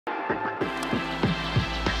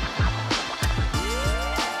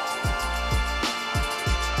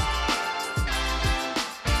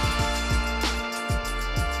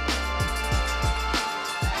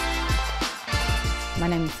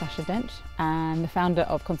name's Sacha Dench and the founder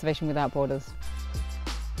of Conservation Without Borders.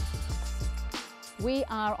 We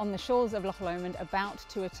are on the shores of Loch Lomond about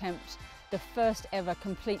to attempt the first ever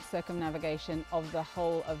complete circumnavigation of the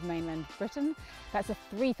whole of mainland Britain. That's a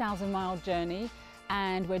 3,000-mile journey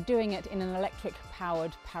and we're doing it in an electric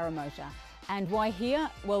powered paramotor. And why here?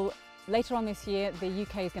 Well, later on this year the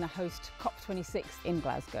UK is going to host COP26 in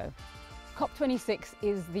Glasgow. COP26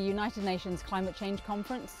 is the United Nations Climate Change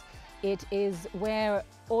Conference. It is where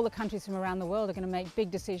all the countries from around the world are going to make big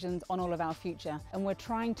decisions on all of our future. And we're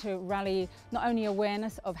trying to rally not only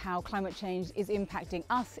awareness of how climate change is impacting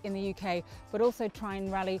us in the UK, but also try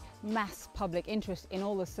and rally mass public interest in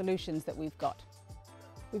all the solutions that we've got.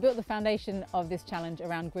 We built the foundation of this challenge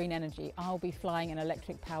around green energy. I'll be flying an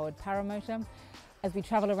electric powered paramotor. As we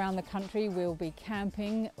travel around the country, we'll be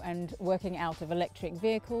camping and working out of electric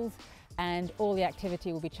vehicles, and all the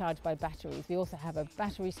activity will be charged by batteries. We also have a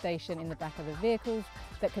battery station in the back of the vehicles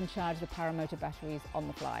that can charge the paramotor batteries on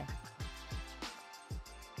the fly.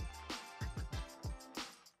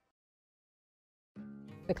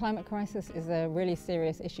 The climate crisis is a really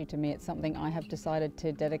serious issue to me. It's something I have decided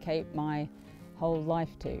to dedicate my whole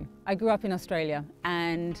life to. I grew up in Australia,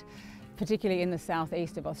 and particularly in the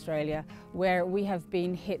southeast of Australia, where we have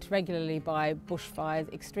been hit regularly by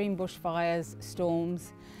bushfires, extreme bushfires,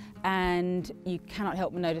 storms, and you cannot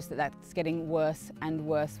help but notice that that's getting worse and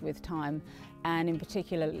worse with time. And in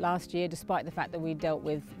particular last year, despite the fact that we dealt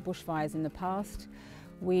with bushfires in the past,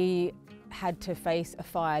 we had to face a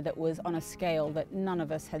fire that was on a scale that none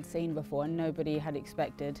of us had seen before and nobody had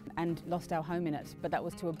expected, and lost our home in it. But that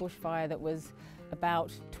was to a bushfire that was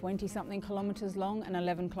about 20-something kilometres long and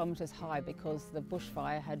 11 kilometres high, because the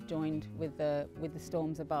bushfire had joined with the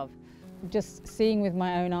storms above. Just seeing with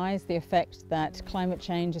my own eyes the effect that climate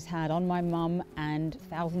change has had on my mum and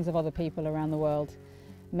thousands of other people around the world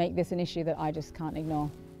make this an issue that I just can't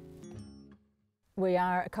ignore. We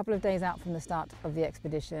are a couple of days out from the start of the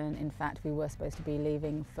expedition. In fact, we were supposed to be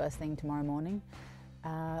leaving first thing tomorrow morning,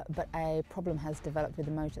 but a problem has developed with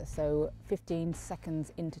the motor. So 15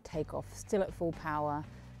 seconds into takeoff, still at full power,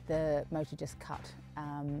 the motor just cut,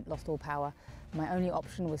 lost all power. My only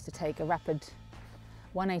option was to take a rapid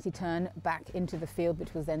 180 turn back into the field,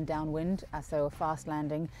 which was then downwind, so a fast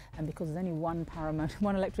landing. And because there's only one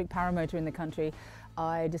electric paramotor in the country,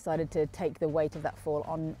 I decided to take the weight of that fall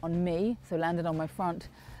on me, so landed on my front,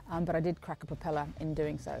 but I did crack a propeller in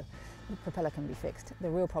doing so. The propeller can be fixed. The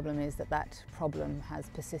real problem is that that problem has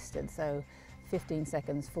persisted, so 15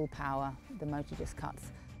 seconds, full power, the motor just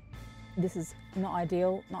cuts. This is not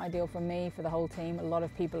ideal for me, for the whole team. A lot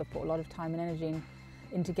of people have put a lot of time and energy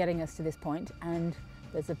into getting us to this point, and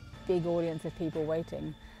there's a big audience of people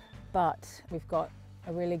waiting, but we've got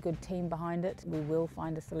a really good team behind it. We will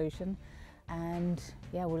find a solution, and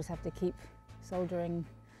yeah, we'll just have to keep soldiering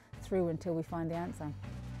through until we find the answer.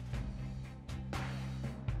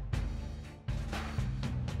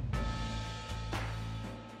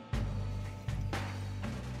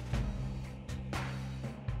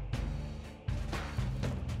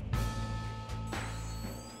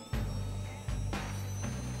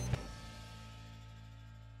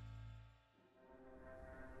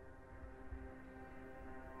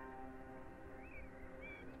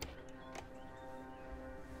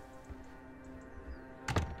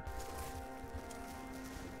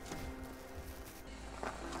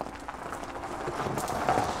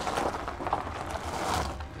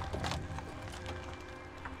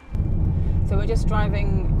 So we're just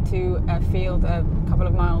driving to a field a couple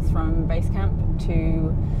of miles from base camp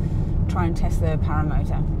to try and test the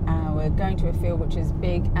paramotor. We're going to a field which is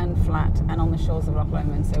big and flat and on the shores of Loch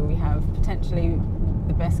Lomond, so we have potentially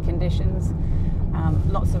the best conditions,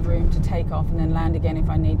 lots of room to take off and then land again if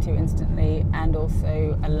I need to instantly, and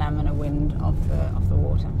also a laminar wind off the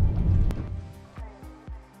water.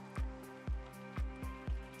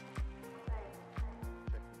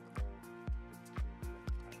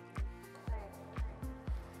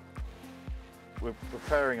 We're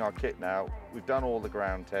preparing our kit now. We've done all the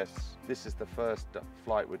ground tests. This is the first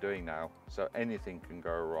flight we're doing now, so anything can go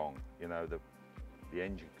wrong. You know, the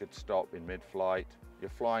engine could stop in mid-flight. You're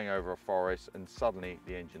flying over a forest and suddenly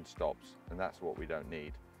the engine stops, and that's what we don't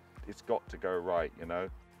need. It's got to go right, you know.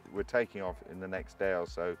 We're taking off in the next day or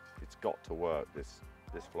so. It's got to work, this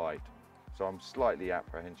flight. So I'm slightly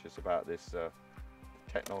apprehensive about this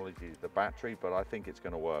technology, the battery, but I think it's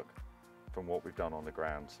going to work from what we've done on the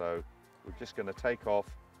ground. So we're just going to take off,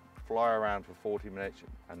 fly around for 40 minutes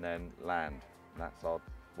and then land. And that's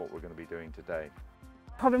what we're going to be doing today.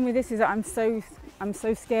 The problem with this is that I'm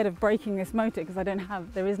so scared of breaking this motor because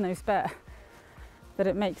there is no spare, that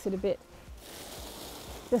it makes it a bit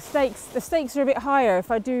the stakes are a bit higher if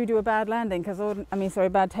I do a bad landing, because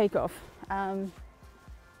bad takeoff. You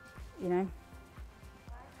know,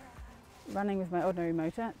 running with my ordinary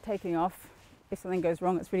motor, taking off, if something goes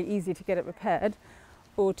wrong, it's really easy to get it repaired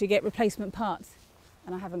or to get replacement parts.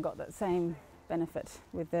 And I haven't got that same benefit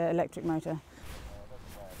with the electric motor.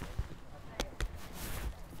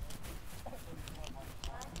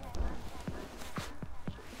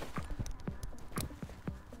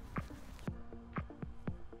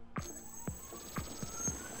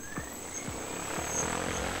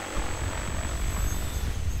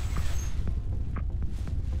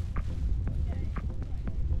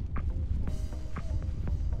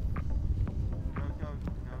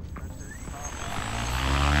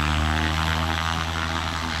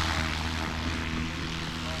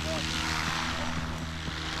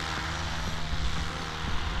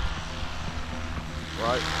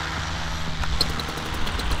 Right.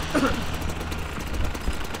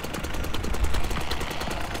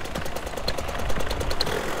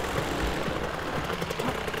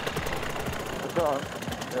 Go on.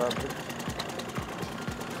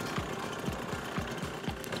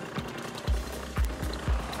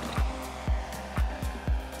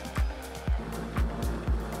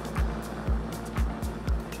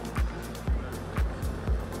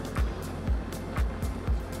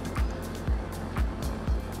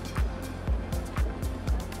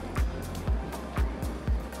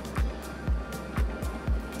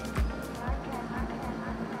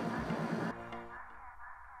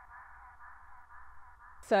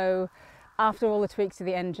 So after all the tweaks to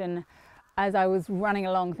the engine, as I was running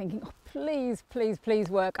along thinking, oh, please, please, please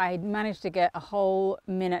work, I managed to get a whole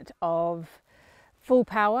minute of full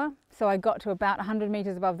power. So I got to about 100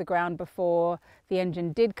 meters above the ground before the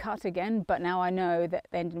engine did cut again, but now I know that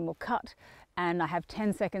the engine will cut and I have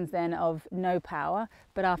 10 seconds then of no power.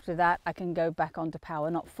 But after that, I can go back onto power,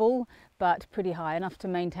 not full, but pretty high, enough to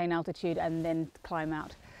maintain altitude and then climb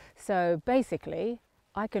out. So basically,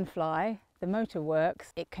 I can fly. The motor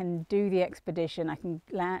works, it can do the expedition, I can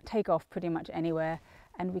take off pretty much anywhere,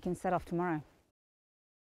 and we can set off tomorrow.